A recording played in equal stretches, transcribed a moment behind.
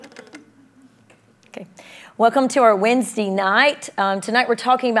pray. Welcome to our Wednesday night. Tonight we're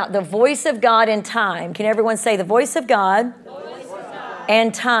talking about the voice of God and time. Can everyone say the voice of God,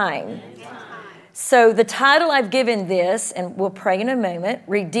 and time? So the title I've given this, and we'll pray in a moment,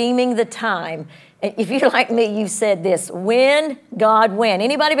 Redeeming the Time. If you're like me, you've said this, when, God, when.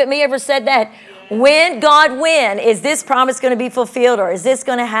 Anybody but me ever said that? When, God, when. Is this promise going to be fulfilled, or is this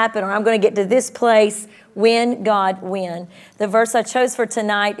going to happen, or I'm going to get to this place? When, God, when. The verse I chose for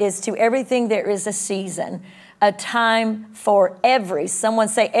tonight is, to everything there is a season, a time for every, someone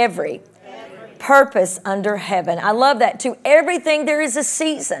say every, purpose under heaven. I love that. To everything there is a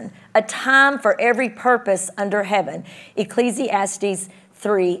season, a time for every purpose under heaven. Ecclesiastes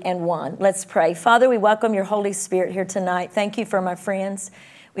 3:1. Let's pray. Father, we welcome your Holy Spirit here tonight. Thank you for my friends.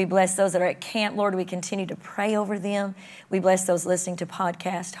 We bless those that are at camp, Lord. We continue to pray over them. We bless those listening to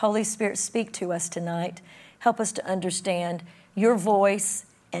podcast. Holy Spirit, speak to us tonight. Help us to understand your voice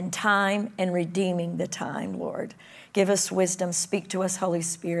and time and redeeming the time, Lord. Give us wisdom. Speak to us, Holy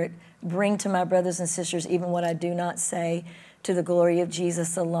Spirit. Bring to my brothers and sisters even what I do not say, to the glory of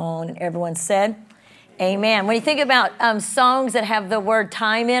Jesus alone. And everyone said, amen. When you think about songs that have the word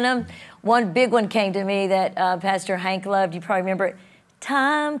time in them, one big one came to me that Pastor Hank loved. You probably remember it.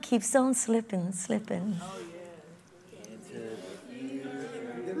 Time keeps on slipping, slipping.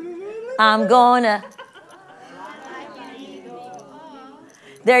 I'm gonna.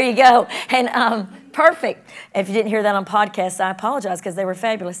 There you go. And perfect. If you didn't hear that on podcast, I apologize, because they were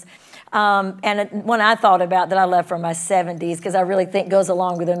fabulous. And one I thought about that I love from my 70s, because I really think goes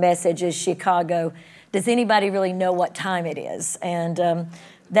along with the message, is Chicago. Does anybody really know what time it is? And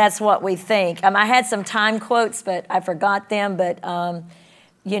that's what we think. I had some time quotes, but I forgot them. But,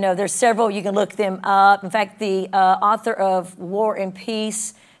 there's several. You can look them up. In fact, the author of War and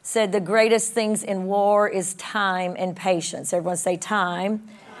Peace said the greatest things in war is time and patience. Everyone say time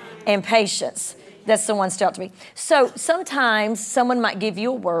and patience. That's the one stuck out to me. So sometimes someone might give you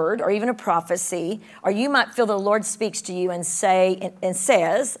a word or even a prophecy, or you might feel the Lord speaks to you and say,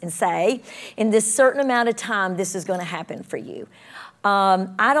 in this certain amount of time, this is going to happen for you.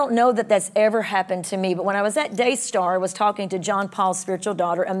 I don't know that that's ever happened to me, but when I was at Daystar, I was talking to John Paul's spiritual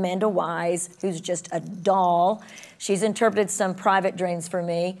daughter, Amanda Wise, who's just a doll. She's interpreted some private dreams for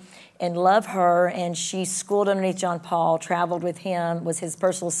me, and love her. And she schooled underneath John Paul, traveled with him, was his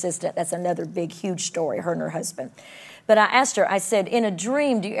personal assistant. That's another big, huge story, her and her husband. But I asked her, I said, in a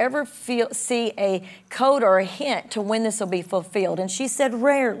dream, do you ever see a code or a hint to when this will be fulfilled? And she said,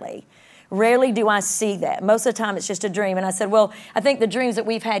 rarely. Rarely do I see that. Most of the time, it's just a dream. And I said, well, I think the dreams that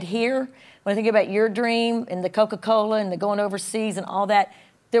we've had here, when I think about your dream and the Coca-Cola and the going overseas and all that,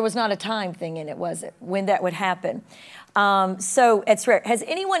 there was not a time thing in it, was it, when that would happen? So it's rare. Has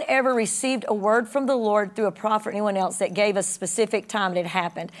anyone ever received a word from the Lord through a prophet or anyone else that gave a specific time that it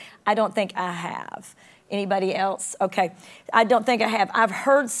happened? I don't think I have. Anybody else? Okay. I don't think I have. I've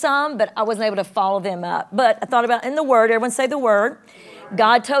heard some, but I wasn't able to follow them up. But I thought about in the Word, everyone say the Word.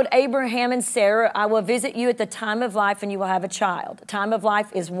 God told Abraham and Sarah, I will visit you at the time of life and you will have a child. The time of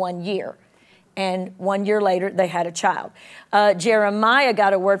life is 1 year. And 1 year later, they had a child. Jeremiah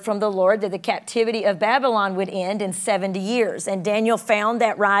got a word from the Lord that the captivity of Babylon would end in 70 years. And Daniel found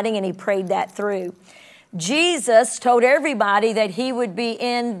that writing and he prayed that through. Jesus told everybody that he would be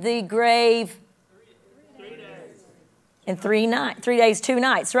in the grave in 3 days, 2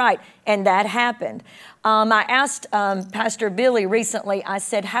 nights, right? And that happened. I asked Pastor Billy recently, I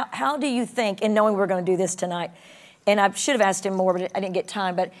said, how do you think, and knowing we're going to do this tonight, and I should have asked him more, but I didn't get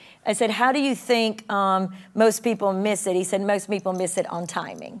time, but I said, how do you think most people miss it? He said, most people miss it on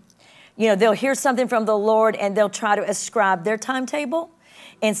timing. They'll hear something from the Lord and they'll try to ascribe their timetable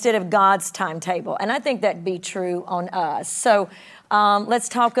instead of God's timetable. And I think that'd be true on us. So let's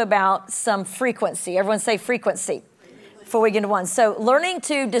talk about some frequency. Everyone say frequency. Before we get into one. So learning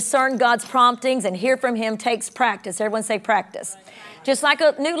to discern God's promptings and hear from him takes practice. Everyone say practice. Just like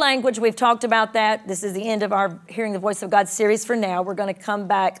a new language, we've talked about that. This is the end of our Hearing the Voice of God series for now. We're going to come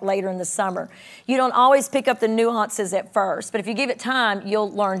back later in the summer. You don't always pick up the nuances at first, but if you give it time,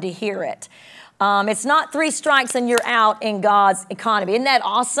 you'll learn to hear it. It's not 3 strikes and you're out in God's economy. Isn't that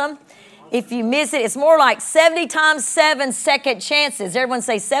awesome? If you miss it, it's more like 70 times 7 second chances. Everyone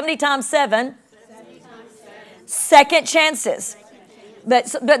say 70 times 7. Second chances.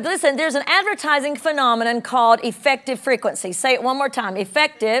 But listen, there's an advertising phenomenon called effective frequency. Say it one more time.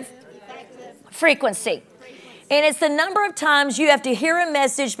 Effective frequency. And it's the number of times you have to hear a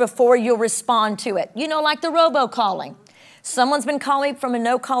message before you'll respond to it. Like the robocalling. Someone's been calling from a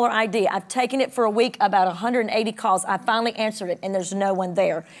no-caller ID. I've taken it for a week, about 180 calls. I finally answered it, and there's no one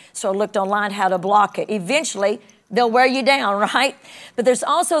there. So I looked online how to block it. Eventually, They'll wear you down, right? But there's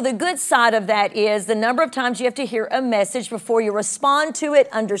also the good side of that is the number of times you have to hear a message before you respond to it,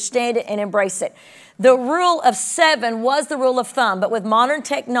 understand it, and embrace it. The rule of 7 was the rule of thumb, but with modern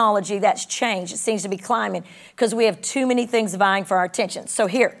technology, that's changed. It seems to be climbing because we have too many things vying for our attention. So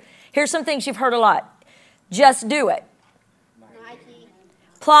here's some things you've heard a lot. Just do it. Nike.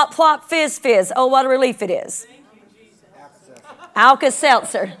 Plop, plop, fizz, fizz. Oh, what a relief it is.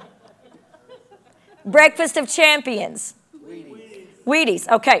 Alka-Seltzer. Breakfast of Champions. Wheaties.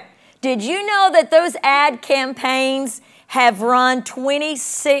 Okay. Did you know that those ad campaigns have ran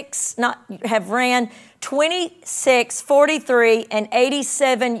 26, 43, and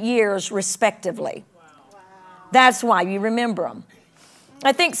 87 years respectively? Wow. That's why you remember them.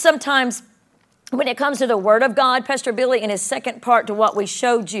 I think sometimes when it comes to the Word of God, Pastor Billy in his second part to what we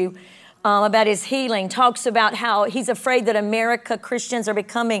showed you, about his healing, talks about how he's afraid that America Christians are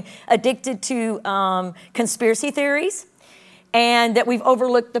becoming addicted to conspiracy theories and that we've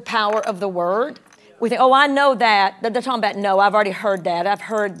overlooked the power of the Word. We think, oh, I know that. They're talking about, no, I've already heard that. I've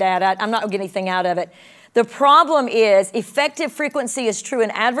heard that. I'm not going to get anything out of it. The problem is effective frequency is true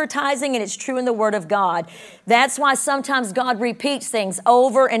in advertising and it's true in the Word of God. That's why sometimes God repeats things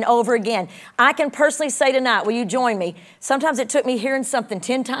over and over again. I can personally say tonight, will you join me? Sometimes it took me hearing something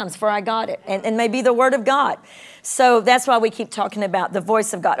 10 times before I got it, and maybe the Word of God. So that's why we keep talking about the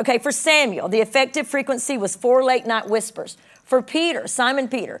voice of God. Okay, for Samuel, the effective frequency was 4 late night whispers. For Peter, Simon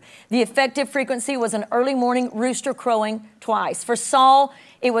Peter, the effective frequency was an early morning rooster crowing twice. For Saul,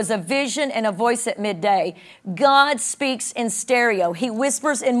 it was a vision and a voice at midday. God speaks in stereo. He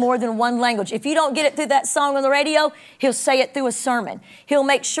whispers in more than one language. If you don't get it through that song on the radio, he'll say it through a sermon. He'll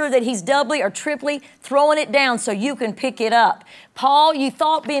make sure that he's doubly or triply throwing it down so you can pick it up. Paul, you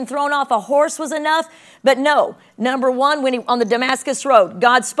thought being thrown off a horse was enough, but no. Number one, when he on the Damascus Road,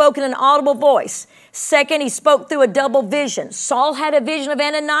 God spoke in an audible voice. Second, he spoke through a double vision. Saul had a vision of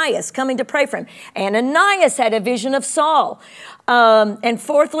Ananias coming to pray for him. Ananias had a vision of Saul. And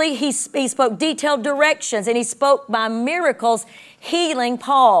fourthly, he spoke detailed directions, and he spoke by miracles, healing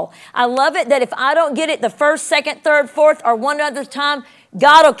Paul. I love it that if I don't get it the first, second, third, fourth, or one other time,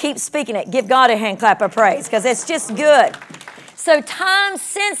 God will keep speaking it. Give God a hand clap of praise because it's just good. So time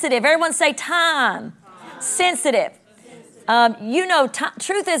sensitive. Everyone say time sensitive.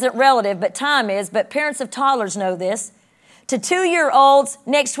 Truth isn't relative, but time is. But parents of toddlers know this. To 2-year-olds,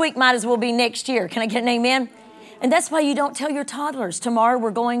 next week might as well be next year. Can I get an amen? And that's why you don't tell your toddlers, tomorrow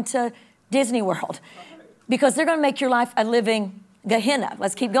we're going to Disney World. Because they're going to make your life a living Gehenna.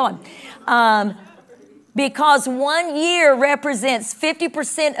 Let's keep going. Because 1 year represents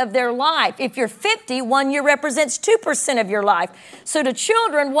 50% of their life. If you're 50, 1 year represents 2% of your life. So to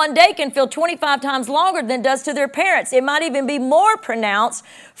children, 1 day can feel 25 times longer than it does to their parents. It might even be more pronounced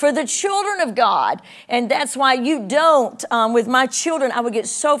for the children of God. And that's why you don't. With my children, I would get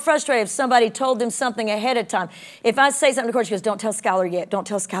so frustrated if somebody told them something ahead of time. If I say something to her, she goes, don't tell Skylar yet. Don't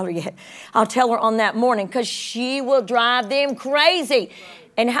tell Skylar yet. I'll tell her on that morning because she will drive them crazy.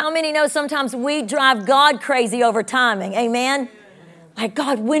 And how many know sometimes we drive God crazy over timing? Amen? Like,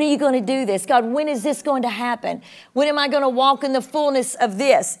 God, when are you going to do this? God, when is this going to happen? When am I going to walk in the fullness of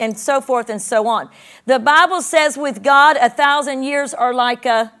this? And so forth and so on. The Bible says with God, 1,000 years are like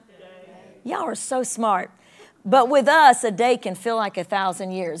a... Y'all are so smart. But with us, a day can feel like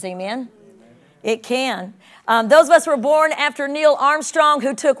 1,000 years. Amen? It can. Those of us who were born after Neil Armstrong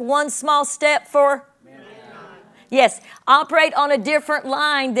who took one small step for... Yes, operate on a different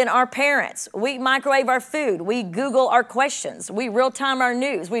line than our parents. We microwave our food. We Google our questions. We real-time our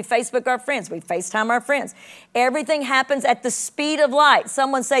news. We Facebook our friends. We FaceTime our friends. Everything happens at the speed of light.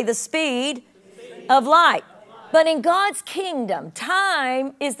 Someone say the speed of light. But in God's kingdom,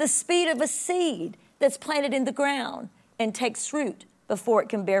 time is the speed of a seed that's planted in the ground and takes root before it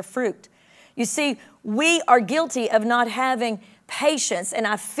can bear fruit. You see, we are guilty of not having patience, and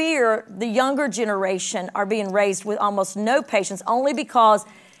I fear the younger generation are being raised with almost no patience only because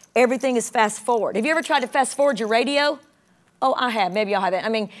everything is fast forward. Have you ever tried to fast forward your radio? Oh, I have. Maybe y'all haven't. I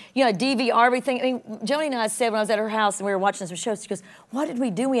mean, DVR everything. I mean, Joni and I said when I was at her house and we were watching some shows, she goes, what did we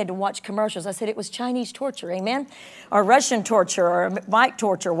do? We had to watch commercials. I said, it was Chinese torture, amen? Or Russian torture or white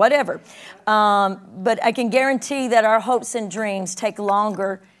torture, whatever. But I can guarantee that our hopes and dreams take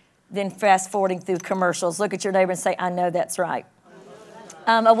longer than fast forwarding through commercials. Look at your neighbor and say, I know that's right.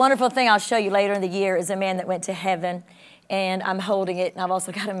 A wonderful thing I'll show you later in the year is a man that went to heaven, and I'm holding it. And I've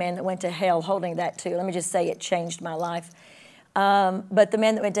also got a man that went to hell holding that too. Let me just say it changed my life. But the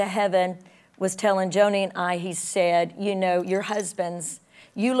man that went to heaven was telling Joni and I, he said, your husbands,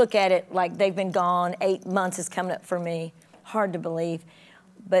 you look at it like they've been gone. 8 months is coming up for me. Hard to believe.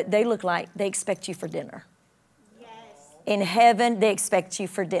 But they look like they expect you for dinner. Yes. In heaven, they expect you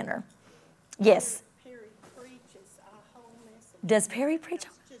for dinner. Yes. Perry preaches a whole message. Does Perry preach?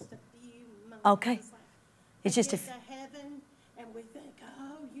 It's just a few moments. Okay. It's just a to heaven, and we think,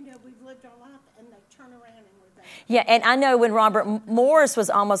 oh, we've lived our life, and they turn around and we're there. Yeah, and I know when Robert Morris was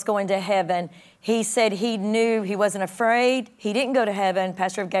almost going to heaven, he said he knew he wasn't afraid. He didn't go to heaven,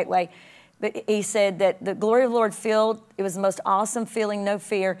 pastor of Gateway, but he said that the glory of the Lord filled, it was the most awesome feeling, no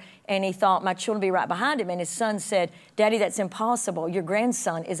fear, and he thought my children would be right behind him. And his son said, Daddy, that's impossible. Your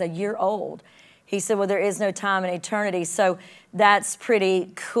grandson is a year old. He said, well, there is no time in eternity. So that's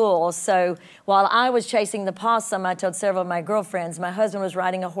pretty cool. So while I was chasing the possum, I told several of my girlfriends, my husband was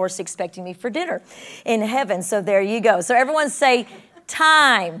riding a horse expecting me for dinner in heaven. So there you go. So everyone say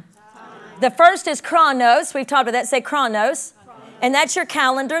time. The first is chronos. We've talked about that. Say chronos. And that's your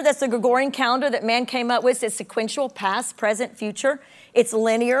calendar. That's the Gregorian calendar that man came up with. It's sequential, past, present, future. It's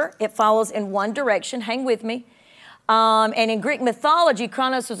linear. It follows in one direction. Hang with me. And in Greek mythology,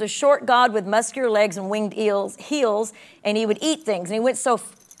 Kronos was a short god with muscular legs and winged heels, and he would eat things. And he went so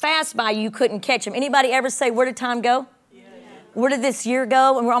fast by you couldn't catch him. Anybody ever say, where did time go? Yeah. Where did this year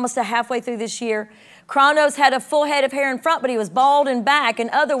go? And we're almost halfway through this year. Kronos had a full head of hair in front, but he was bald in back. In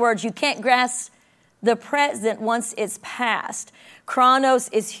other words, you can't grasp the present once it's past. Kronos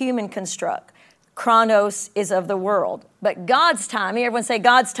is human construct. Kronos is of the world. But God's timing, everyone say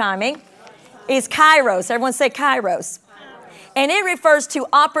God's timing, is kairos. Everyone say kairos. And it refers to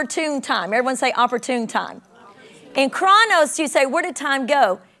opportune time. Everyone say opportune time. In chronos, you say, where did time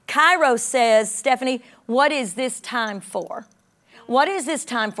go? Kairos says, Stephanie, what is this time for? What is this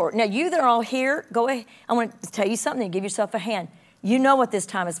time for? Now, you that are all here, go ahead. I want to tell you something and give yourself a hand. You know what this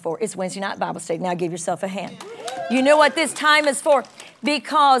time is for. It's Wednesday night Bible study. Now give yourself a hand. You know what this time is for.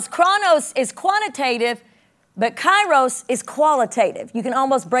 Because chronos is quantitative, but kairos is qualitative. You can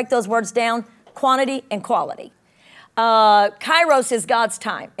almost break those words down, quantity and quality. Kairos is God's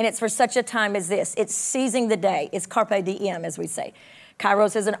time, and it's for such a time as this. It's seizing the day. It's carpe diem, as we say.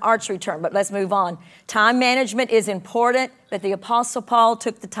 Kairos is an archery term, but let's move on. Time management is important, but the Apostle Paul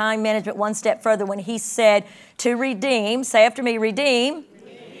took the time management one step further when he said to redeem, say after me, redeem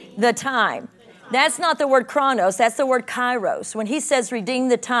the time. That's not the word chronos, that's the word kairos. When he says redeem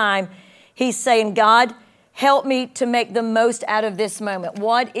the time, he's saying, God, help me to make the most out of this moment.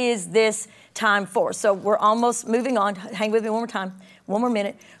 What is this time for? So we're almost moving on. Hang with me one more time, one more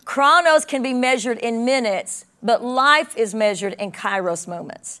minute. Chronos can be measured in minutes, but life is measured in kairos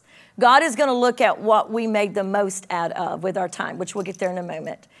moments. God is going to look at what we made the most out of with our time, which we'll get there in a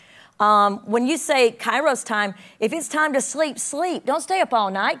moment. When you say kairos time, if it's time to sleep, sleep. Don't stay up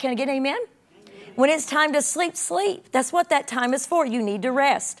all night. Can I get an amen? When it's time to sleep, sleep. That's what that time is for. You need to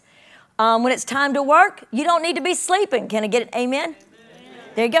rest. When it's time to work, you don't need to be sleeping. Can I get an amen? Amen.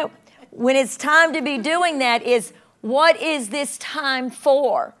 There you go. When it's time to be doing that is, what is this time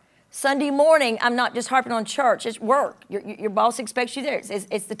for? Sunday morning, I'm not just harping on church, it's work. Your boss expects you there.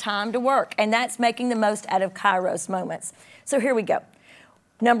 It's the time to work. And that's making the most out of kairos moments. So here we go.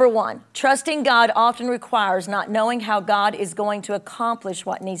 Number one, trusting God often requires not knowing how God is going to accomplish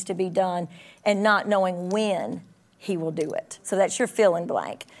what needs to be done and not knowing when he will do it. So that's your fill in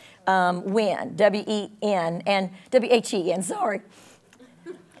blank. When, W-E-N, and W-H-E-N, sorry.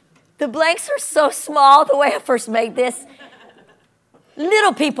 The blanks are so small the way I first made this.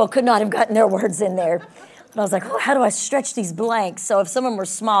 Little people could not have gotten their words in there. And I was like, oh, how do I stretch these blanks? So if some of them were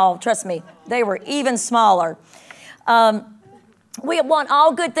small, trust me, they were even smaller. We want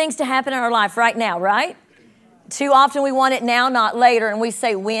all good things to happen in our life right now, right? Too often we want it now, not later, and we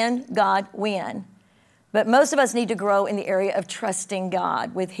say, when, God, when. But most of us need to grow in the area of trusting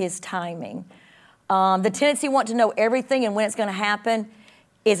God with his timing. The tendency to want to know everything and when it's going to happen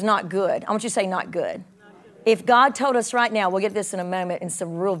is not good. I want you to say not good. If God told us right now, we'll get this in a moment in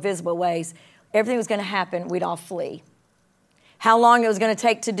some real visible ways, everything was going to happen, we'd all flee. How long it was going to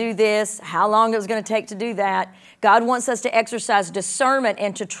take to do this, how long it was going to take to do that. God wants us to exercise discernment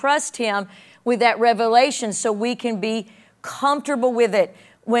and to trust him with that revelation so we can be comfortable with it.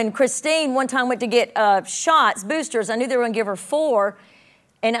 When Christine one time went to get shots, boosters, I knew they were going to give her 4,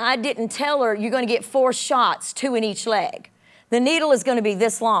 and I didn't tell her, you're going to get 4 shots, 2 in each leg. The needle is going to be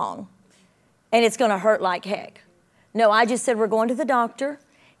this long, and it's going to hurt like heck. No, I just said, we're going to the doctor,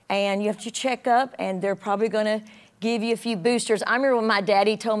 and you have to check up, and they're probably going to give you a few boosters. I remember when my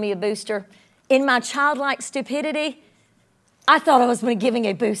daddy told me a booster. In my childlike stupidity, I thought I was giving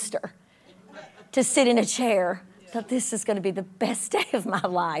a booster to sit in a chair. I thought, this is going to be the best day of my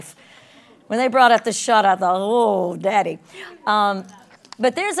life. When they brought out the shot, I thought, oh, Daddy.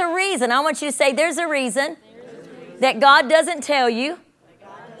 But there's a reason. I want you to say there's a reason that God doesn't tell you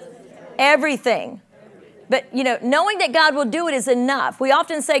everything. But, knowing that God will do it is enough. We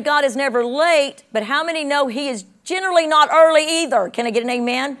often say God is never late, but how many know he is generally not early either? Can I get an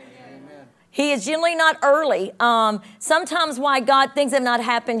amen? He is generally not early. Sometimes why God, things have not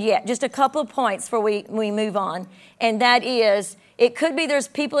happened yet. Just a couple of points before we move on. And that is, it could be there's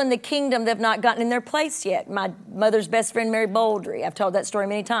people in the kingdom that have not gotten in their place yet. My mother's best friend, Mary Bouldry, I've told that story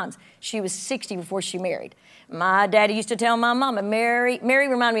many times. She was 60 before she married. My daddy used to tell my mama, Mary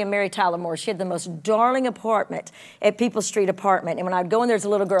reminded me of Mary Tyler Moore. She had the most darling apartment at Peoples Street apartment. And when I'd go in there as a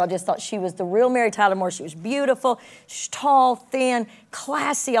little girl, I just thought she was the real Mary Tyler Moore. She was beautiful, she's tall, thin,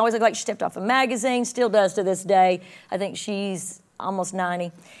 classy, always looked like she stepped off a magazine, still does to this day. I think she's almost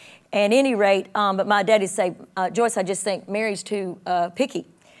 90. At any rate, but my daddy say, Joyce, I just think Mary's too picky.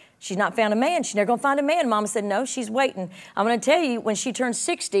 She's not found a man. She's never going to find a man. Mama said, no, she's waiting. I'm going to tell you, when she turned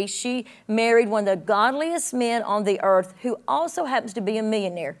 60, she married one of the godliest men on the earth who also happens to be a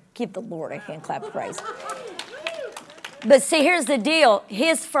millionaire. Give the Lord a hand clap of praise. But see, here's the deal.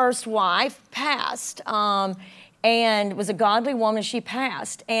 His first wife passed and was a godly woman. She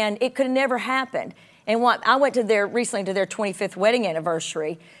passed, and it could have never happened. And I went recently to their 25th wedding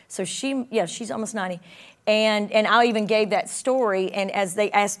anniversary. So she's almost 90. And I even gave that story, and as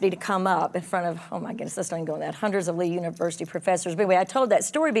they asked me to come up in front of, oh my goodness, let's not even go into that, hundreds of Lee University professors. But anyway, I told that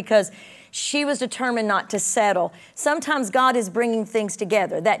story because she was determined not to settle. Sometimes God is bringing things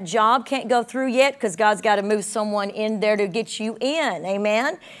together. That job can't go through yet because God's got to move someone in there to get you in,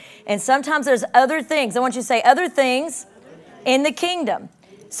 amen? And sometimes there's other things. I want you to say other things in the kingdom.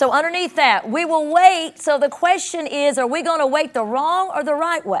 So underneath that, we will wait. So the question is, are we going to wait the wrong or the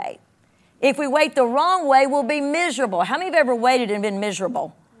right way? If we wait the wrong way, we'll be miserable. How many of you have ever waited and been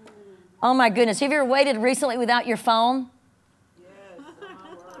miserable? Oh my goodness. Have you ever waited recently without your phone? Yes.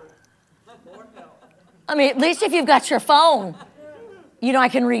 I mean, at least if you've got your phone. I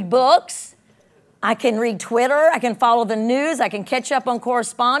can read books. I can read Twitter. I can follow the news. I can catch up on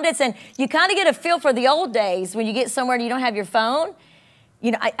correspondence. And you kind of get a feel for the old days when you get somewhere and you don't have your phone.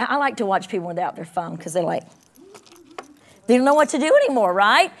 I like to watch people without their phone because they don't know what to do anymore,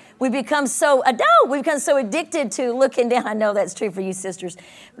 right? We become so addicted to looking down. I know that's true for you sisters,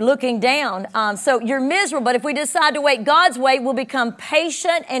 looking down. So you're miserable, but if we decide to wait God's way, we'll become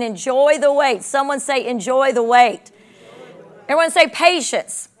patient and enjoy the wait. Someone say, enjoy the wait. Everyone say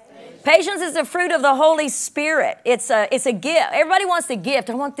patience. Patience is the fruit of the Holy Spirit. It's a gift. Everybody wants the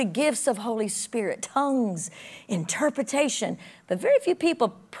gift. I want the gifts of Holy Spirit, tongues, interpretation. But very few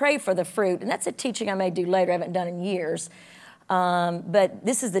people pray for the fruit, and that's a teaching I may do later. I haven't done in years. But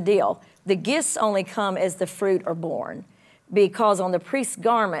this is the deal. The gifts only come as the fruit are born, because on the priest's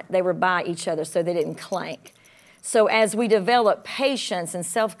garment, they were by each other so they didn't clank. So as we develop patience and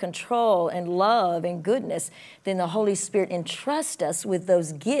self-control and love and goodness, then the Holy Spirit entrusts us with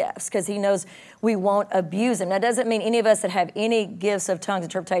those gifts because he knows we won't abuse them. That doesn't mean any of us that have any gifts of tongues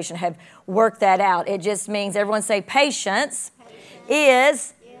interpretation have worked that out. It just means, everyone say, patience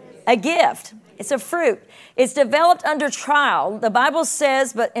is a gift. It's a fruit. It's developed under trial. The Bible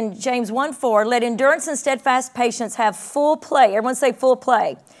says, but in James 1:4, let endurance and steadfast patience have full play. Everyone say full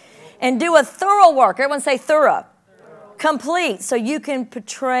play. And do a thorough work. Everyone say thorough. Complete, so you can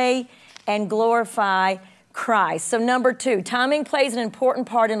portray and glorify Christ. So number 2, timing plays an important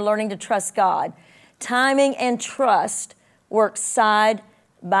part in learning to trust God. Timing and trust work side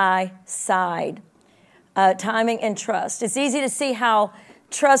by side. Timing and trust. It's easy to see how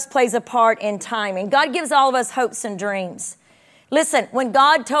trust plays a part in timing. God gives all of us hopes and dreams. Listen, when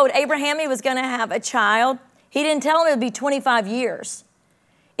God told Abraham he was going to have a child, he didn't tell him it would be 25 years.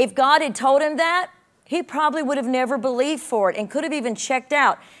 If God had told him that, he probably would have never believed for it and could have even checked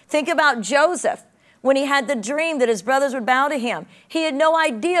out. Think about Joseph when he had the dream that his brothers would bow to him. He had no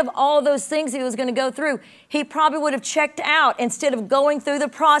idea of all those things he was going to go through. He probably would have checked out instead of going through the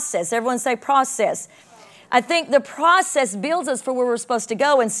process. Everyone say process. I think the process builds us for where we're supposed to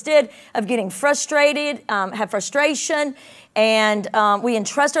go instead of getting frustrated, have frustration, and we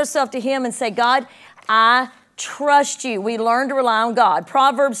entrust ourselves to him and say, God, I trust you. We learn to rely on God.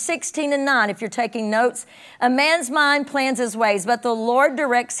 Proverbs 16:9, if you're taking notes, a man's mind plans his ways, but the Lord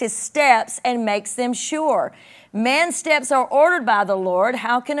directs his steps and makes them sure. Man's steps are ordered by the Lord.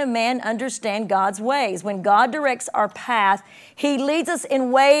 How can a man understand God's ways? When God directs our path, he leads us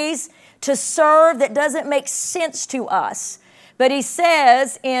in ways to serve that doesn't make sense to us. But he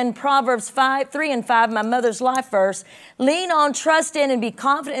says in Proverbs 3:5, my mother's life verse, lean on, trust in, and be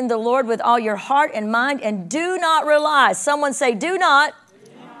confident in the Lord with all your heart and mind, and do not rely. Someone say, do not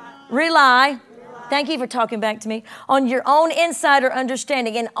rely. Thank you for talking back to me. On your own insight or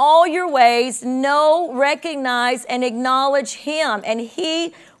understanding. In all your ways, know, recognize, and acknowledge him, and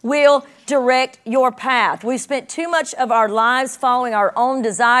he will direct your path. We've spent too much of our lives following our own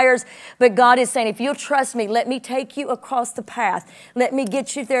desires, but God is saying, if you'll trust me, let me take you across the path. Let me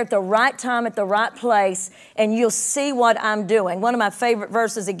get you there at the right time, at the right place, and you'll see what I'm doing. One of my favorite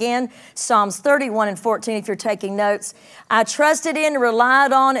verses again, Psalms 31 and 14, if you're taking notes. I trusted in,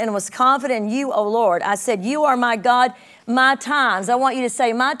 relied on, and was confident in you, O Lord. I said, you are my God, my times. I want you to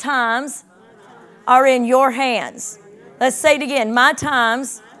say, my times are in your hands. Let's say it again. My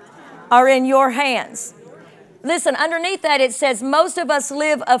times are in your hands. Listen, underneath that it says most of us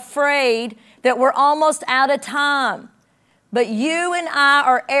live afraid that we're almost out of time. But you and I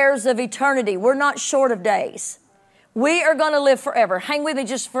are heirs of eternity. We're not short of days. We are going to live forever. Hang with me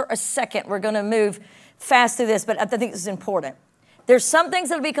just for a second. We're going to move fast through this, but I think this is important. There's some things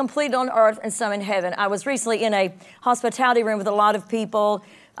that will be completed on earth and some in heaven. I was recently in a hospitality room with a lot of people.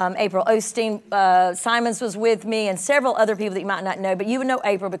 April Osteen Simons was with me, and several other people that you might not know, but you would know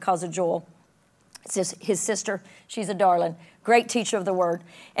April because of Joel. It's just his sister. She's a darling. Great teacher of the word.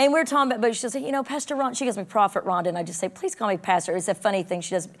 And we were talking about, but she said, Pastor Ron, she gives me Prophet Rhonda, and I just say, please call me Pastor. It's a funny thing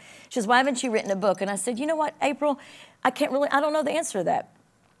she does. She says, why haven't you written a book? And I said, you know what, April, I don't know the answer to that.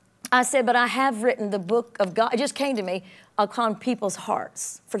 I said, but I have written the book of God. It just came to me upon people's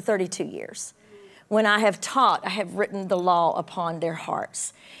hearts for 32 years. When I have taught, I have written the law upon their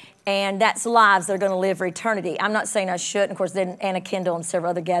hearts. And that's lives that are going to live for eternity. I'm not saying I shouldn't. Of course, then Anna Kendall and several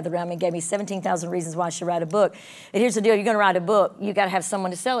other gathered around me and gave me 17,000 reasons why I should write a book. And here's the deal. You're going to write a book. You got to have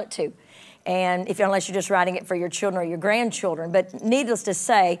someone to sell it to. And unless you're just writing it for your children or your grandchildren. But needless to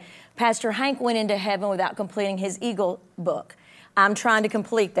say, Pastor Hank went into heaven without completing his Eagle book. I'm trying to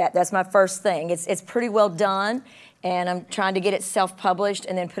complete that. That's my first thing. It's pretty well done. And I'm trying to get it self-published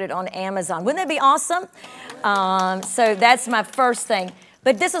and then put it on Amazon. Wouldn't that be awesome? So that's my first thing.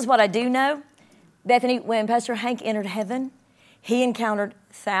 But this is what I do know. Bethany, when Pastor Hank entered heaven, he encountered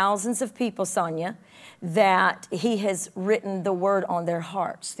thousands of people, Sonia, that he has written the word on their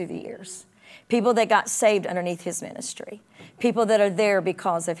hearts through the years. People that got saved underneath his ministry. People that are there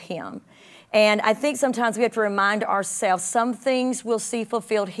because of him. And I think sometimes we have to remind ourselves some things we'll see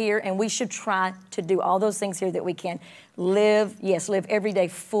fulfilled here, and we should try to do all those things here that we can. Live every day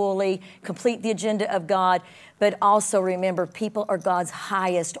fully, complete the agenda of God, but also remember people are God's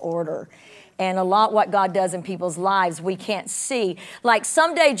highest order. And a lot what God does in people's lives we can't see. Like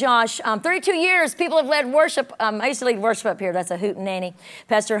someday, Josh, 32 years, people have led worship. I used to lead worship up here. That's a hoot and nanny.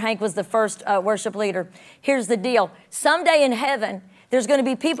 Pastor Hank was the first worship leader. Here's the deal. Someday in heaven, there's going to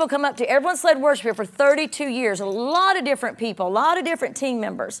be people come up to everyone's led worship here for 32 years, a lot of different people, a lot of different team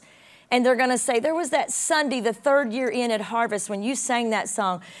members. And they're going to say, there was that Sunday, the third year in at Harvest, when you sang that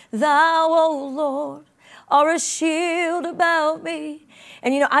song, Thou, O Lord, are a shield about me.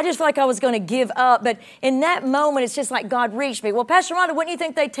 And, I just felt like I was going to give up. But in that moment, it's just like God reached me. Well, Pastor Rhonda, wouldn't you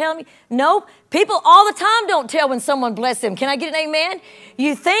think they'd tell me? No, people all the time don't tell when someone blessed them. Can I get an amen?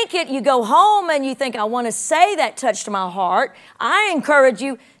 You think it, you go home and you think, I want to say that touched my heart. I encourage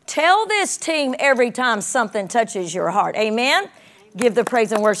you, tell this team every time something touches your heart. Amen? Give the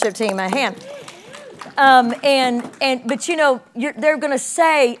praise and worship team a hand. But they're going to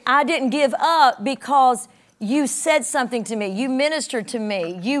say, I didn't give up because you said something to me. You ministered to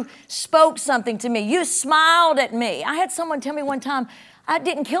me. You spoke something to me. You smiled at me. I had someone tell me one time, I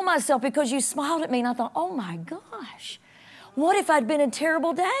didn't kill myself because you smiled at me. And I thought, oh my gosh, what if I'd been a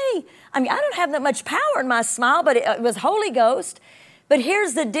terrible day? I mean, I don't have that much power in my smile, but it was Holy Ghost. But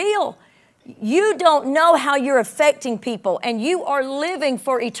here's the deal. You don't know how you're affecting people, and you are living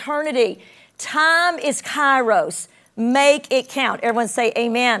for eternity. Time is kairos. Make it count. Everyone say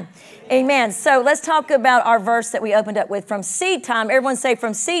amen. Amen. So let's talk about our verse that we opened up with, from seed time. Everyone say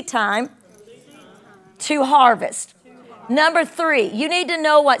from seed time to harvest. Number 3, you need to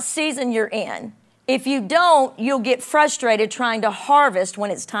know what season you're in. If you don't, you'll get frustrated trying to harvest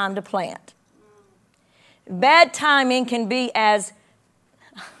when it's time to plant. Bad timing can be as...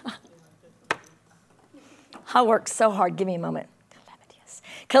 I worked so hard. Give me a moment.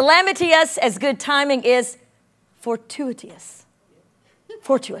 Calamitous as good timing is fortuitous.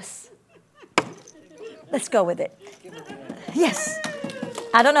 Fortuitous. Let's go with it. Yes.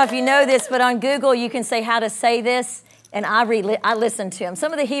 I don't know if you know this, but on Google you can say how to say this, and I listen to them.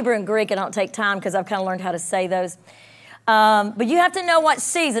 Some of the Hebrew and Greek I don't take time because I've kind of learned how to say those. But you have to know what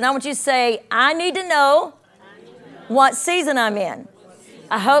season. I want you to say, I need to know what season I'm in.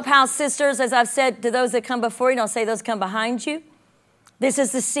 I hope, house sisters, as I've said to those that come before you, don't say those come behind you. This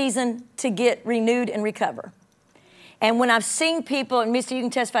is the season to get renewed and recover. And when I've seen people, and Misty, you can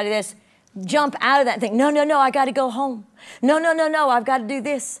testify to this, jump out of that and think, no, I got to go home. No, I've got to do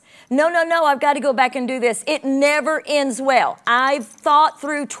this. No, I've got to go back and do this. It never ends well. I've thought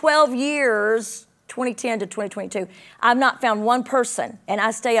through 12 years, 2010 to 2022, I've not found one person, and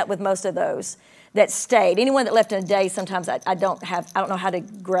I stay up with most of those, that stayed. Anyone that left in a day, sometimes I don't know how to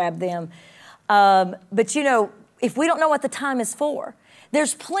grab them. But if we don't know what the time is for,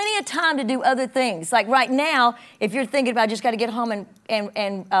 there's plenty of time to do other things. Like right now, if you're thinking about, I just got to get home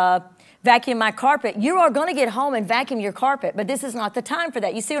and vacuum my carpet, you are going to get home and vacuum your carpet, but this is not the time for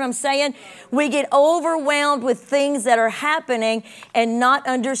that. You see what I'm saying? We get overwhelmed with things that are happening and not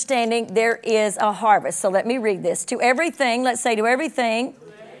understanding there is a harvest. So let me read this. To everything, let's say to everything,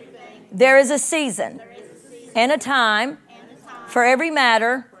 there is a season and a time for every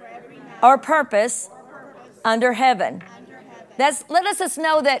matter or purpose under heaven. Let us just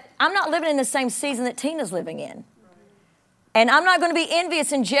know that I'm not living in the same season that Tina's living in. And I'm not going to be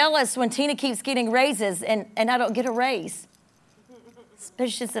envious and jealous when Tina keeps getting raises and I don't get a raise.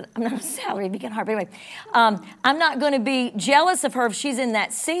 Especially since I'm not on salary, it'd be kind of hard. But anyway, I'm not going to be jealous of her if she's in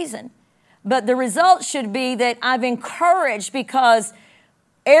that season. But the result should be that I've encouraged, because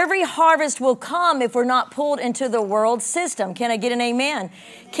every harvest will come if we're not pulled into the world system. Can I get an amen?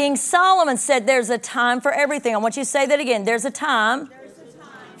 King Solomon said there's a time for everything. I want you to say that again. There's a time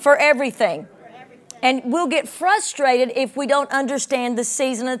for everything. And we'll get frustrated if we don't understand the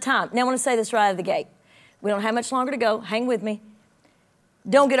season of the time. Now, I want to say this right out of the gate. We don't have much longer to go. Hang with me.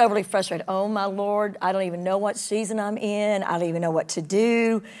 Don't get overly frustrated. Oh, my Lord, I don't even know what season I'm in. I don't even know what to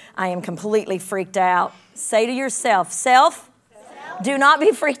do. I am completely freaked out. Say to yourself, self, do not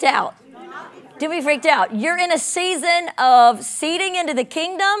be freaked out. Do be freaked out. You're in a season of seeding into the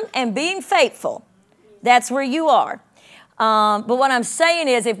kingdom and being faithful. That's where you are. But what I'm saying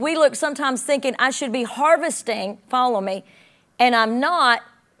is, if we look sometimes thinking I should be harvesting, follow me, and I'm not,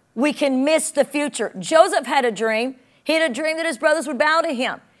 we can miss the future. Joseph had a dream. He had a dream that his brothers would bow to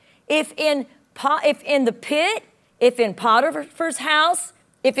him. If in the pit, if in Potiphar's house,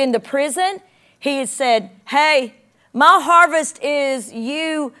 if in the prison, he had said, hey, my harvest is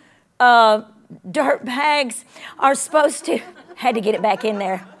you dirt bags are supposed to, had to get it back in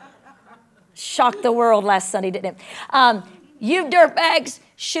there. Shocked the world last Sunday, didn't it? You dirtbags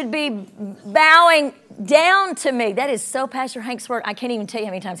should be bowing down to me. That is so Pastor Hank's word. I can't even tell you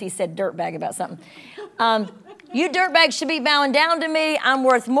how many times he said dirtbag about something. You dirtbags should be bowing down to me. I'm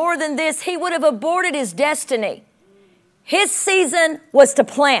worth more than this. He would have aborted his destiny. His season was to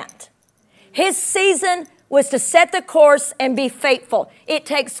plant. His season was to set the course and be faithful. It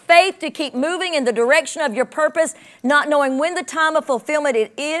takes faith to keep moving in the direction of your purpose, not knowing when the time of fulfillment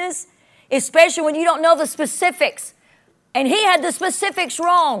it is, especially when you don't know the specifics. And he had the specifics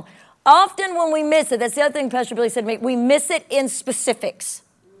wrong. Often when we miss it, that's the other thing Pastor Billy said to me, we miss it in specifics.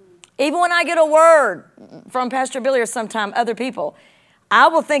 Even when I get a word from Pastor Billy or sometime other people, I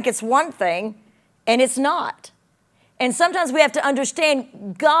will think it's one thing and it's not. And sometimes we have to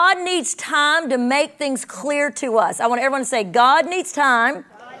understand God needs time to make things clear to us. I want everyone to say, God needs time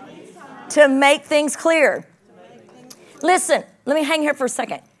to make things clear. Listen, let me hang here for a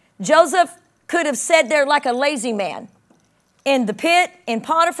second. Joseph could have said there like a lazy man, in the pit, in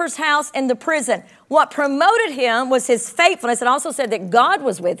Potiphar's house, in the prison. What promoted him was his faithfulness. It also said that God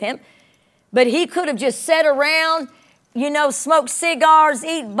was with him. But he could have just sat around, smoke cigars,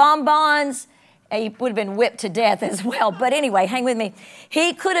 eat bonbons. And he would have been whipped to death as well. But anyway, hang with me.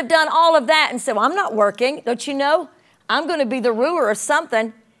 He could have done all of that and said, well, I'm not working. Don't you know? I'm going to be the ruler of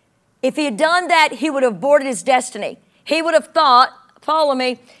something. If he had done that, he would have aborted his destiny. He would have thought, follow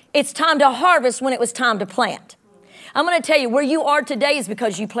me, it's time to harvest when it was time to plant. I'm going to tell you, where you are today is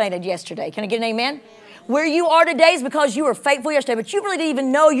because you planted yesterday. Can I get an amen? Where you are today is because you were faithful yesterday, but you really didn't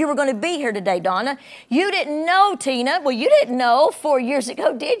even know you were going to be here today, Donna. You didn't know, Tina. Well, you didn't know 4 years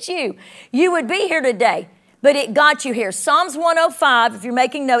ago, did you? You would be here today, but it got you here. Psalms 105, if you're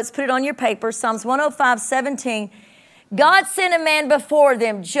making notes, put it on your paper. Psalms 105:17. God sent a man before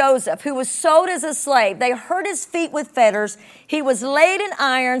them, Joseph, who was sold as a slave. They hurt his feet with fetters. He was laid in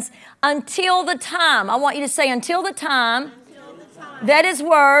irons until the time. I want you to say, until the time that his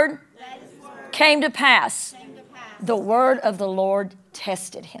word came to pass. The word of the Lord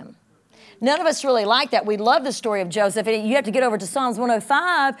tested him. None of us really like that. We love the story of Joseph. And you have to get over to Psalms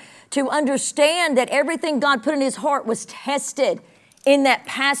 105 to understand that everything God put in his heart was tested in that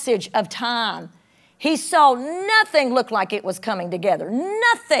passage of time. He saw nothing look like it was coming together.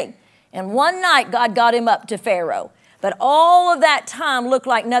 Nothing. And one night, God got him up to Pharaoh. But all of that time looked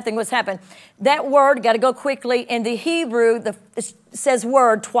like nothing was happening. That word, got to go quickly, in the Hebrew, it says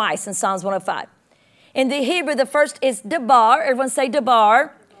word twice in Psalms 105. In the Hebrew, the first is debar. Everyone say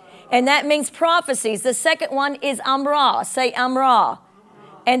debar. And that means prophecies. The second one is Amra. Say Amra.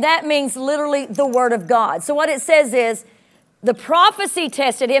 And that means literally the word of God. So what it says is, the prophecy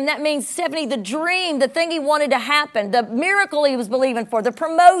tested him. That means, Stephanie, the dream, the thing he wanted to happen, the miracle he was believing for, the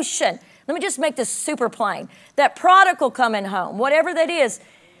promotion. Let me just make this super plain. That prodigal coming home, whatever that is,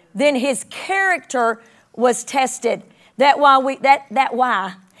 then his character was tested. That why we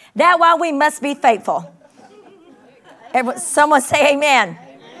must be faithful. Someone say amen.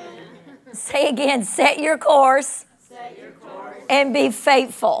 Say again, set your course, and be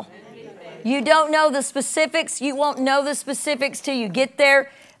faithful. You don't know the specifics. You won't know the specifics till you get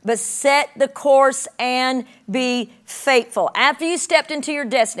there. But set the course and be faithful. After you stepped into your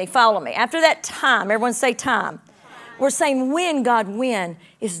destiny, follow me. After that time, everyone say time. We're saying, when, God, when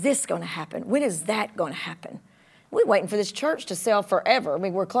is this going to happen? When is that going to happen? We're waiting for this church to sell forever. I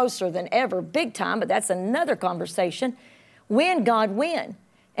mean, we're closer than ever, big time, but that's another conversation. When, God, when?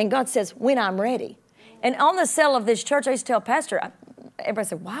 And God says, when I'm ready. And on the sale of this church, I used to tell Pastor, everybody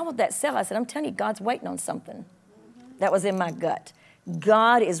said, why would that sell? I said, I'm telling you, God's waiting on something. That was in my gut.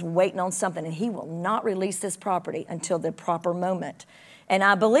 God is waiting on something, and he will not release this property until the proper moment. And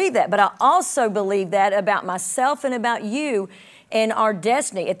I believe that, but I also believe that about myself and about you and our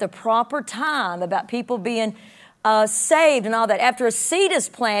destiny at the proper time, about people being saved and all that. After a seed is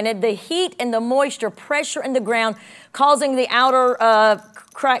planted, the heat and the moisture, pressure in the ground, causing the outer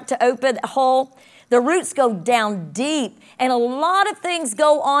crack to open, hole, the roots go down deep, and a lot of things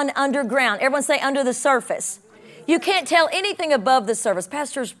go on underground. Everyone say under the surface. You can't tell anything above the surface.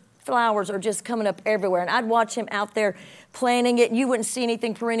 Pastor's flowers are just coming up everywhere, and I'd watch him out there planting it, and you wouldn't see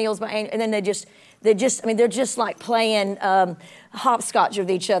anything perennials, and then they're just like playing hopscotch with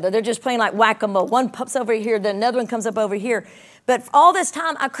each other. They're just playing like whack-a-mole. One pops over here, then another one comes up over here. But all this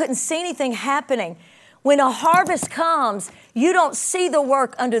time, I couldn't see anything happening. When a harvest comes, you don't see the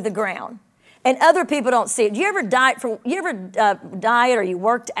work under the ground. And other people don't see it. You ever diet or you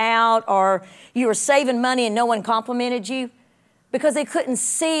worked out or you were saving money and no one complimented you? Because they couldn't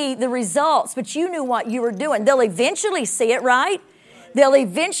see the results, but you knew what you were doing. They'll eventually see it, right? They'll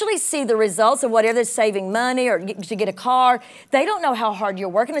eventually see the results of whatever they're saving money or to get a car. They don't know how hard you're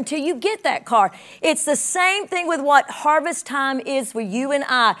working until you get that car. It's the same thing with what harvest time is for you and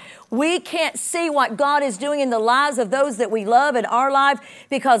I. We can't see what God is doing in the lives of those that we love in our life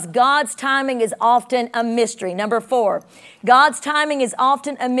because God's timing is often a mystery. Number 4, God's timing is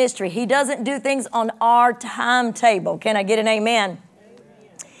often a mystery. He doesn't do things on our timetable. Can I get an amen?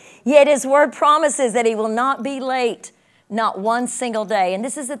 Yet his word promises that he will not be late. Not one single day. And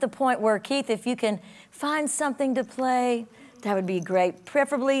this is at the point where, Keith, if you can find something to play, that would be great.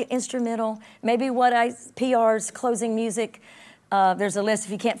 Preferably instrumental. Maybe PR's closing music. There's a list.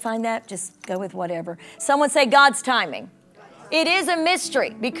 If you can't find that, just go with whatever. Someone say God's timing. It is a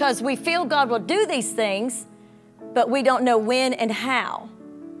mystery because we feel God will do these things, but we don't know when and how.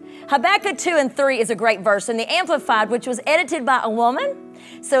 Habakkuk 2 and 3 is a great verse. In the Amplified, which was edited by a woman,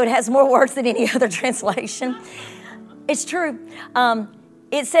 so it has more words than any other translation. It's true.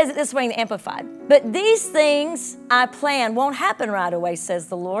 It says it this way in the Amplified. But these things I plan won't happen right away, says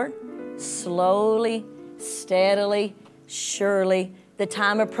the Lord. Slowly, steadily, surely, the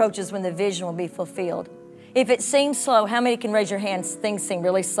time approaches when the vision will be fulfilled. If it seems slow, how many can raise your hands? Things seem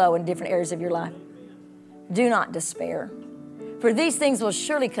really slow in different areas of your life. Do not despair. For these things will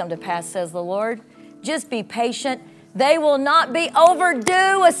surely come to pass, says the Lord. Just be patient. They will not be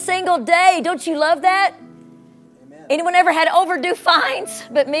overdue a single day. Don't you love that? Anyone ever had overdue fines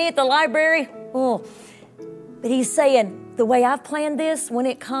but me at the library? Oh. But he's saying, the way I've planned this, when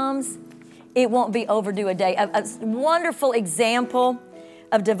it comes, it won't be overdue a day. A wonderful example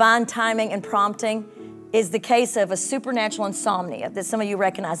of divine timing and prompting is the case of a supernatural insomnia that some of you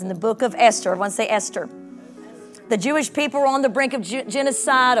recognize in the book of Esther. Everyone say Esther. The Jewish people were on the brink of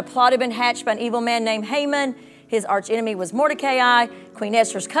genocide. A plot had been hatched by an evil man named Haman. His archenemy was Mordecai, Queen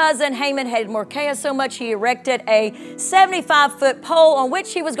Esther's cousin. Haman hated Mordecai so much he erected a 75-foot pole on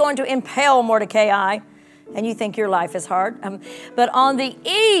which he was going to impale Mordecai. And you think your life is hard. But on the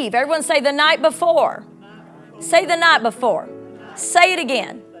eve, everyone say the night before. Say the night before. Say it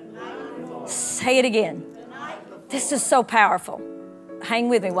again. Say it again. This is so powerful. Hang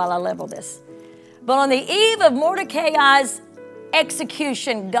with me while I level this. But on the eve of Mordecai's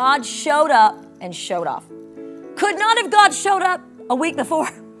execution, God showed up and showed off. Could not have God showed up a week before?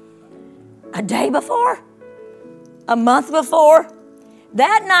 A day before? A month before?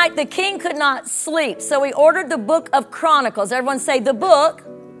 That night, the king could not sleep, so he ordered the book of Chronicles. Everyone say the book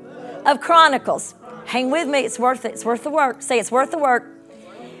of Chronicles. Hang with me. It's worth it. It's worth the work. Say it's worth the work.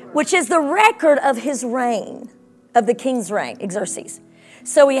 Which is the record of his reign, of the king's reign, Xerxes.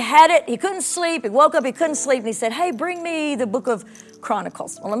 So he had it. He couldn't sleep. He woke up. He couldn't sleep. And he said, hey, bring me the book of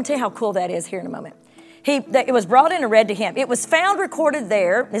Chronicles. Well, let me tell you how cool that is here in a moment. It was brought in and read to him. It was found recorded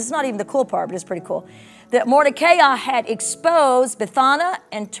there. This is not even the cool part, but it's pretty cool. That Mordecai had exposed Bithana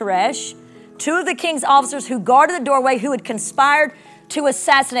and Teresh, two of the king's officers who guarded the doorway, who had conspired to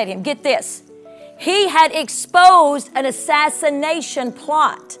assassinate him. Get this. He had exposed an assassination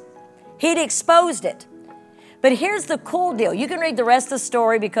plot. He'd exposed it. But here's the cool deal. You can read the rest of the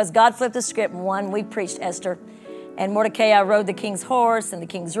story because God flipped the script. One, we preached Esther. And Mordecai rode the king's horse and the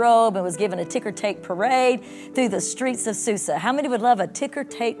king's robe and was given a ticker-tape parade through the streets of Susa. How many would love a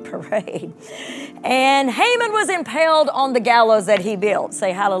ticker-tape parade? And Haman was impaled on the gallows that he built.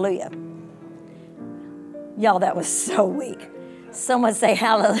 Say hallelujah. Y'all, that was so weak. Someone say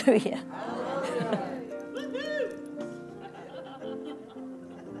hallelujah.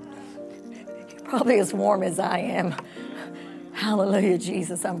 You're probably as warm as I am. Hallelujah,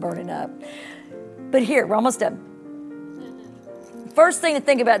 Jesus, I'm burning up. But here, we're almost done. First thing to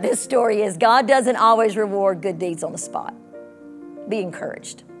think about this story is God doesn't always reward good deeds on the spot. Be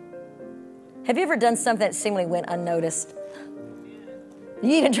encouraged. Have you ever done something that seemingly went unnoticed?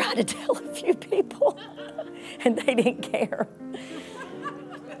 You even tried to tell a few people, and they didn't care.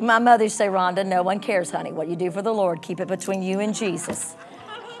 My mother used to say, Rhonda, no one cares, honey. What you do for the Lord, keep it between you and Jesus.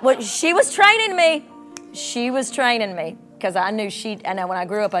 Well, she was training me. She was training me because I know when I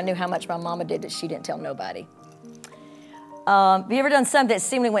grew up, I knew how much my mama did that she didn't tell nobody. Have you ever done something that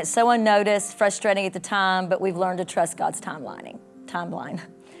seemingly went so unnoticed, frustrating at the time, but we've learned to trust God's timeline?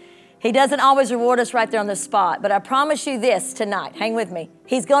 He doesn't always reward us right there on the spot, but I promise you this tonight. Hang with me.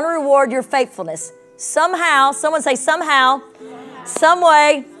 He's going to reward your faithfulness. Somehow, someone say somehow, some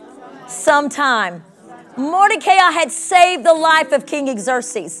way, sometime. Mordecai had saved the life of King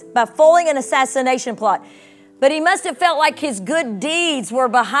Xerxes by foiling an assassination plot. But he must have felt like his good deeds were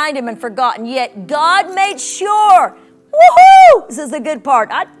behind him and forgotten. Yet God made sure. Woohoo! This is the good part.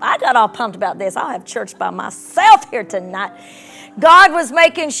 I got all pumped about this. I'll have church by myself here tonight. God was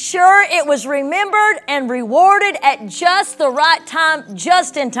making sure it was remembered and rewarded at just the right time,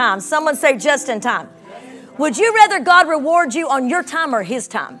 just in time. Someone say just in time. Would you rather God reward you on your time or his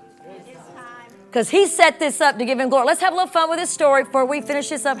time? Because he set this up to give him glory. Let's have a little fun with this story before we finish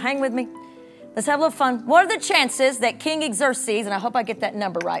this up. Hang with me. Let's have a little fun. What are the chances that King Xerxes, and I hope I get that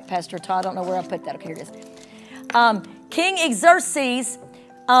number right, Pastor Todd. I don't know where I put that. Okay, here it is. King Xerxes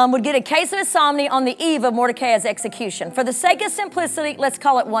would get a case of insomnia on the eve of Mordecai's execution. For the sake of simplicity, let's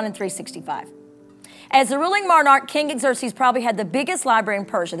call it 1 in 365. As the ruling monarch, King Xerxes probably had the biggest library in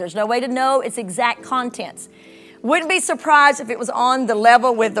Persia. There's no way to know its exact contents. Wouldn't be surprised if it was on the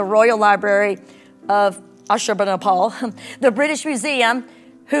level with the Royal Library of Ashurbanipal, the British Museum,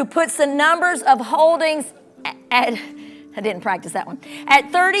 who puts the numbers of holdings at, I didn't practice that one,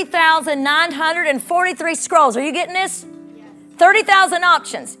 at 30,943 scrolls. Are you getting this? 30,000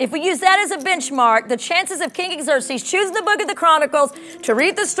 options. If we use that as a benchmark, the chances of King Xerxes choosing the book of the Chronicles to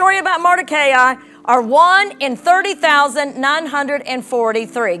read the story about Mordecai are 1 in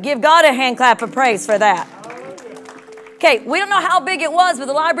 30,943. Give God a hand clap of praise for that. Okay, we don't know how big it was, but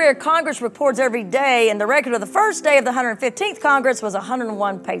the Library of Congress reports every day, and the record of the first day of the 115th Congress was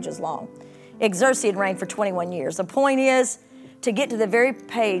 101 pages long. Xerxes had reigned for 21 years. The point is to get to the very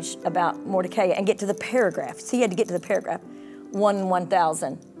page about Mordecai and get to the paragraph. See, he had to get to the paragraph. 1 in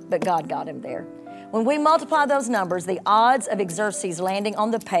 1,000, but God got him there. When we multiply those numbers, the odds of Xerxes landing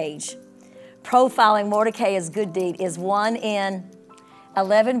on the page profiling Mordecai as good deed is 1 in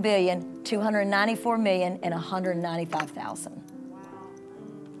 11,294,195,000.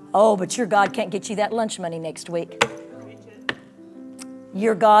 Oh, but your God can't get you that lunch money next week.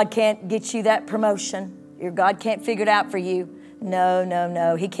 Your God can't get you that promotion. Your God can't figure it out for you.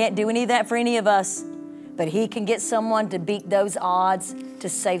 No. He can't do any of that for any of us. But he can get someone to beat those odds to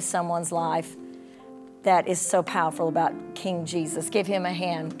save someone's life. That is so powerful about King Jesus. Give him a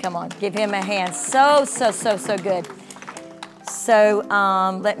hand. Come on, give him a hand. So good. So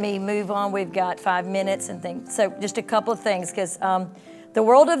let me move on. We've got 5 minutes and things. So just a couple of things, because the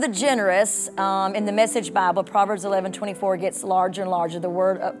world of the generous in the Message Bible, Proverbs 11:24, gets larger and larger. The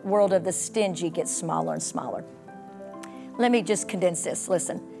world of the stingy gets smaller and smaller. Let me just condense this.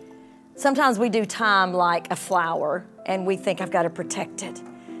 Listen. Sometimes we do time like a flower, and we think, I've got to protect it.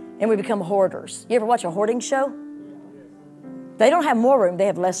 And we become hoarders. You ever watch a hoarding show? They don't have more room, they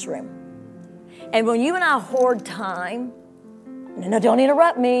have less room. And when you and I hoard time, no, don't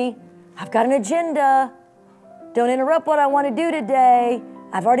interrupt me. I've got an agenda. Don't interrupt what I want to do today.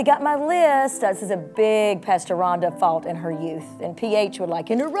 I've already got my list. This is a big Pastor Rhonda fault in her youth. And PH would like,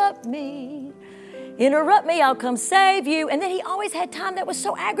 interrupt me. Interrupt me, I'll come save you. And then he always had time that was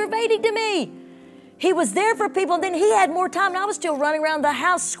so aggravating to me. He was there for people, and then he had more time, and I was still running around the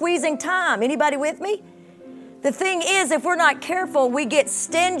house squeezing time. Anybody with me? The thing is, if we're not careful, we get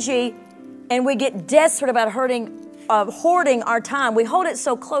stingy and we get desperate about hoarding our time. We hold it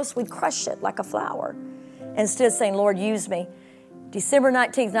so close, we crush it like a flower. Instead of saying, Lord, use me. December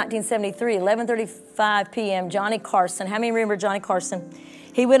 19th, 1973, 11:35 p.m., Johnny Carson. How many remember Johnny Carson?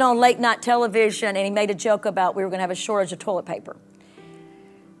 He went on late night television and he made a joke about we were going to have a shortage of toilet paper.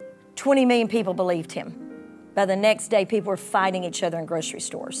 20 million people believed him. By the next day, people were fighting each other in grocery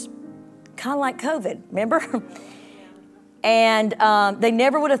stores. Kind of like COVID, remember? And they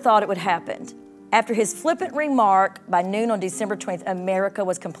never would have thought it would happen. After his flippant remark, by noon on December 20th, America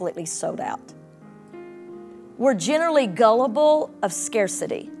was completely sold out. We're generally gullible of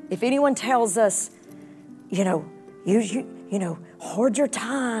scarcity. If anyone tells us, hoard your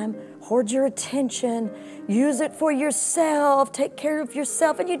time, hoard your attention, use it for yourself, take care of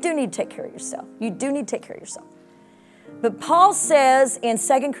yourself, and you do need to take care of yourself. You do need to take care of yourself. But Paul says in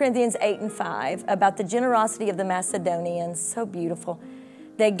 2 Corinthians 8:5 about the generosity of the Macedonians, so beautiful.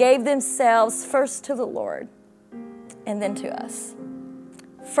 They gave themselves first to the Lord and then to us.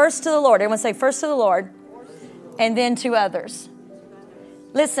 First to the Lord. Everyone say first to the Lord and then to others.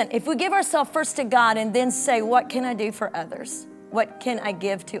 Listen, if we give ourselves first to God and then say, what can I do for others? What can I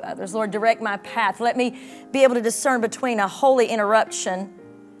give to others? Lord, direct my path. Let me be able to discern between a holy interruption,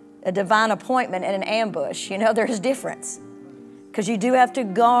 a divine appointment, and an ambush. There's difference. Because you do have to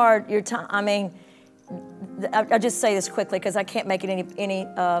guard your time. I mean, I'll just say this quickly because I can't make it any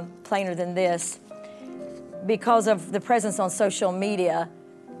plainer than this. Because of the presence on social media,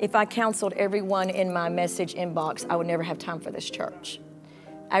 if I counseled everyone in my message inbox, I would never have time for this church.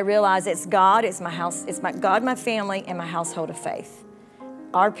 I realize it's God, it's my house, it's God, my family, and my household of faith.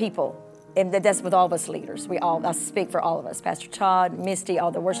 Our people, and that's with all of us leaders. I speak for all of us. Pastor Todd, Misty,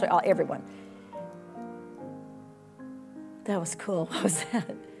 all the worship, everyone. That was cool. What was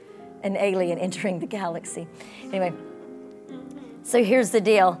that? An alien entering the galaxy. Anyway, so here's the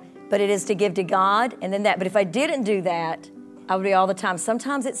deal. But it is to give to God, and then that. But if I didn't do that, I would be all the time.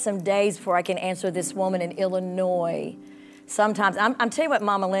 Sometimes it's some days before I can answer this woman in Illinois. Sometimes, I'm telling you what,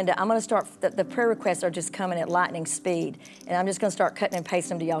 Mama Linda, I'm going to start, the prayer requests are just coming at lightning speed. And I'm just going to start cutting and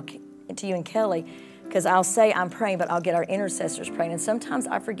pasting them to you and Kelly, because I'll say I'm praying, but I'll get our intercessors praying. And sometimes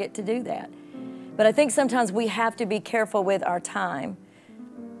I forget to do that. But I think sometimes we have to be careful with our time,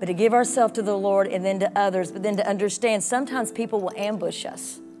 but to give ourselves to the Lord and then to others, but then to understand sometimes people will ambush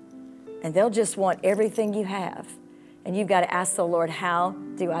us. And they'll just want everything you have. And you've got to ask the Lord, how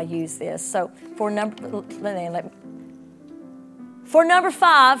do I use this? So for number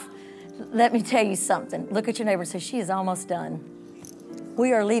 5, let me tell you something. Look at your neighbor and say, she is almost done.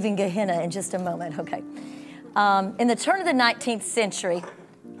 We are leaving Gehenna in just a moment. Okay. In the turn of the 19th century,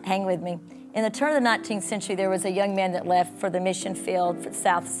 hang with me. In the turn of the 19th century, there was a young man that left for the mission field for the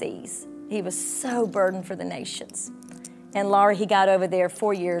South Seas. He was so burdened for the nations. And Laura, he got over there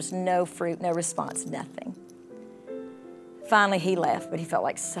 4 years, no fruit, no response, nothing. Finally, he left, but he felt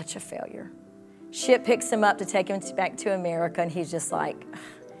like such a failure. Ship picks him up to take him back to America, and he's just like,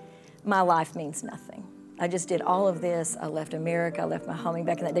 my life means nothing. I just did all of this. I left America. I left my home.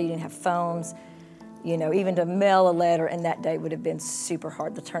 Back in that day, you didn't have phones. Even to mail a letter in that day would have been super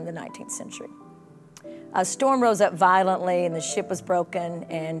hard, the turn of the 19th century. A storm rose up violently, and the ship was broken,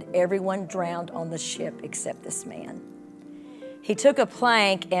 and everyone drowned on the ship except this man. He took a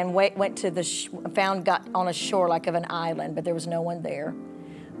plank and went to got on a shore like of an island, but there was no one there.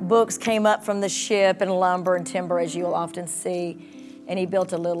 Books came up from the ship and lumber and timber, as you will often see, and he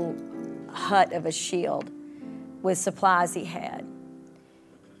built a little hut of a shield with supplies he had.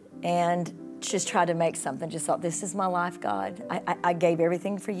 And just tried to make something, just thought, this is my life, God. I gave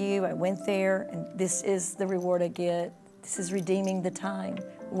everything for you. I went there, and this is the reward I get. This is redeeming the time.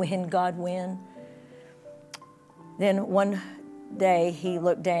 When, God, when. Then one day he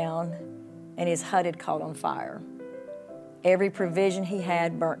looked down, and his hut had caught on fire. Every provision he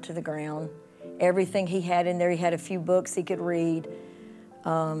had burnt to the ground. Everything he had in there, he had a few books he could read.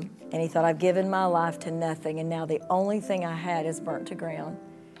 And he thought, I've given my life to nothing, and now the only thing I had is burnt to ground.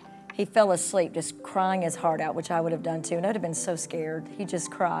 He fell asleep just crying his heart out, which I would have done too, and I'd have been so scared. He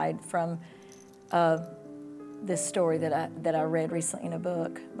just cried from this story that I read recently in a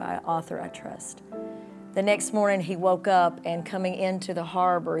book by an author I trust. The next morning he woke up, and coming into the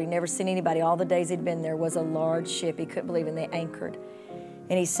harbor, he'd never seen anybody. All the days he'd been there was a large ship. He couldn't believe it, and they anchored.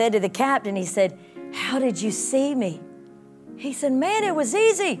 And he said to the captain, he said, how did you see me? He said, man, it was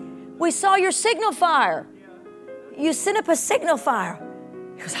easy. We saw your signal fire. You set up a signal fire.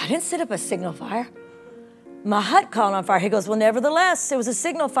 He goes, I didn't set up a signal fire. My hut caught on fire. He goes, well, nevertheless, it was a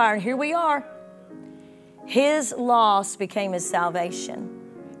signal fire, and here we are. His loss became his salvation.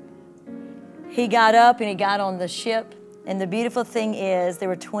 He got up and he got on the ship. And the beautiful thing is there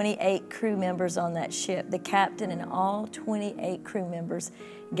were 28 crew members on that ship. The captain and all 28 crew members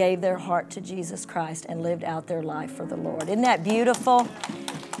gave their heart to Jesus Christ and lived out their life for the Lord. Isn't that beautiful?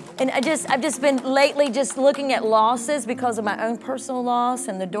 And I've just been lately just looking at losses because of my own personal loss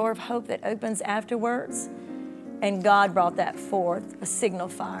and the door of hope that opens afterwards. And God brought that forth, a signal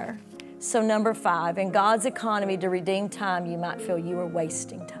fire. So number 5, in God's economy to redeem time, you might feel you are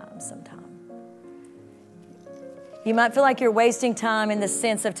wasting time sometime. You might feel like you're wasting time in the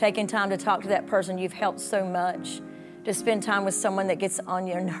sense of taking time to talk to that person you've helped so much, to spend time with someone that gets on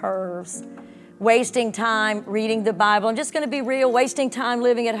your nerves, wasting time reading the Bible. I'm just going to be real, wasting time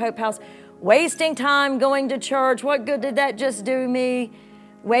living at Hope House, wasting time going to church. What good did that just do me?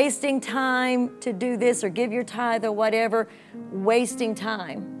 Wasting time to do this or give your tithe or whatever, wasting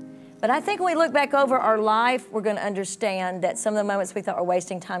time. But I think when we look back over our life, we're going to understand that some of the moments we thought were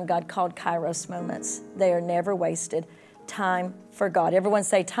wasting time, God called Kairos moments. They are never wasted. Time for God. Everyone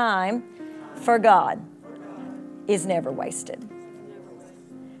say time for God is never wasted.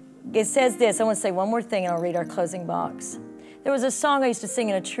 It says this. I want to say one more thing and I'll read our closing box. There was a song I used to sing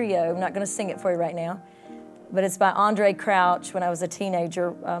in a trio. I'm not going to sing it for you right now. But it's by Andre Crouch when I was a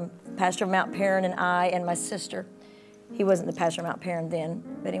teenager. Pastor of Mount Perrin and I and my sister. He wasn't the pastor of Mount Perrin then.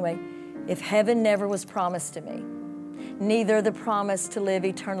 But anyway, if heaven never was promised to me, neither the promise to live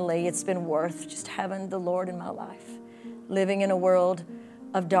eternally, it's been worth just having the Lord in my life. Living in a world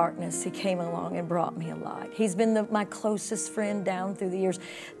of darkness, He came along and brought me a light. He's been my closest friend down through the years.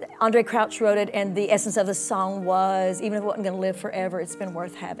 Andre Crouch wrote it, and the essence of the song was, even if it wasn't going to live forever, it's been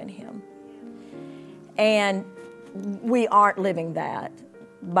worth having Him. And we aren't living that.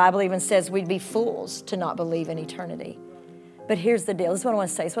 The Bible even says we'd be fools to not believe in eternity. But here's the deal. This is what I want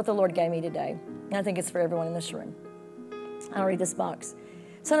to say. It's what the Lord gave me today. And I think it's for everyone in this room. I'll read this box.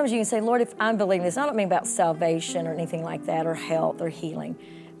 Sometimes you can say, Lord, if I'm believing this, I don't mean about salvation or anything like that or health or healing.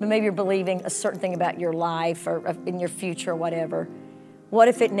 But maybe you're believing a certain thing about your life or in your future or whatever. What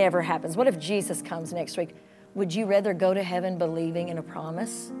if it never happens? What if Jesus comes next week? Would you rather go to heaven believing in a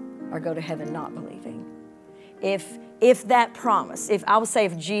promise or go to heaven not believing? If that promise,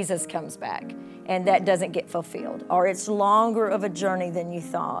 if Jesus comes back and that doesn't get fulfilled, or it's longer of a journey than you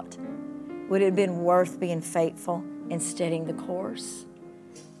thought, would it have been worth being faithful and steadying the course?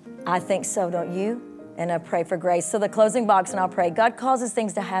 I think so, don't you? And I pray for grace. So the closing box, and I'll pray. God causes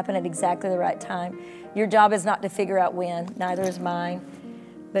things to happen at exactly the right time. Your job is not to figure out when, neither is mine,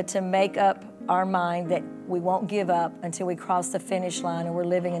 but to make up our mind that we won't give up until we cross the finish line and we're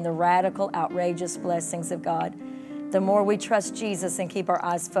living in the radical, outrageous blessings of God. The more we trust Jesus and keep our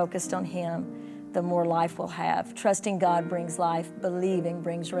eyes focused on Him, the more life we'll have. Trusting God brings life. Believing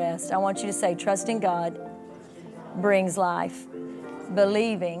brings rest. I want you to say, trusting God brings life.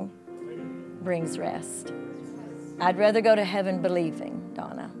 Believing brings rest. I'd rather go to heaven believing,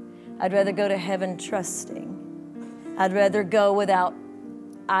 Donna. I'd rather go to heaven trusting. I'd rather go without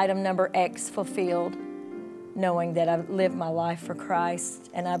item number X fulfilled, knowing that I've lived my life for Christ,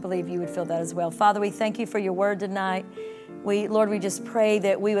 and I believe you would feel that as well. Father, we thank you for your word tonight. Lord, we just pray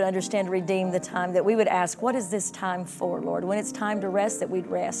that we would understand to redeem the time, that we would ask, what is this time for, Lord? When it's time to rest, that we'd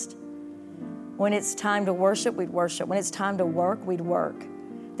rest. When it's time to worship, we'd worship. When it's time to work, we'd work.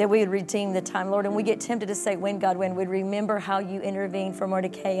 That we would redeem the time, Lord. And we get tempted to say, when, God, when? We'd remember how you intervened for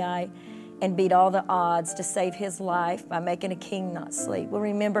Mordecai and beat all the odds to save his life by making a king not sleep. We'll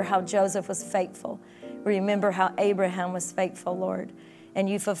remember how Joseph was faithful. We remember how Abraham was faithful, Lord, and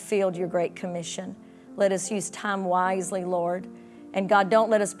you fulfilled your great commission. Let us use time wisely, Lord. And God,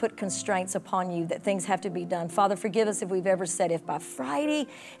 don't let us put constraints upon you that things have to be done. Father, forgive us if we've ever said, if by Friday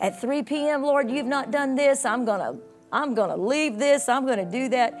at 3 p.m., Lord, you've not done this, I'm gonna leave this, I'm gonna do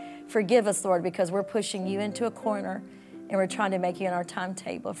that. Forgive us, Lord, because we're pushing you into a corner and we're trying to make you in our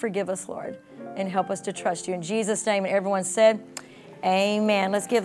timetable. Forgive us, Lord, and help us to trust you. In Jesus' name, and everyone said, amen. Let's give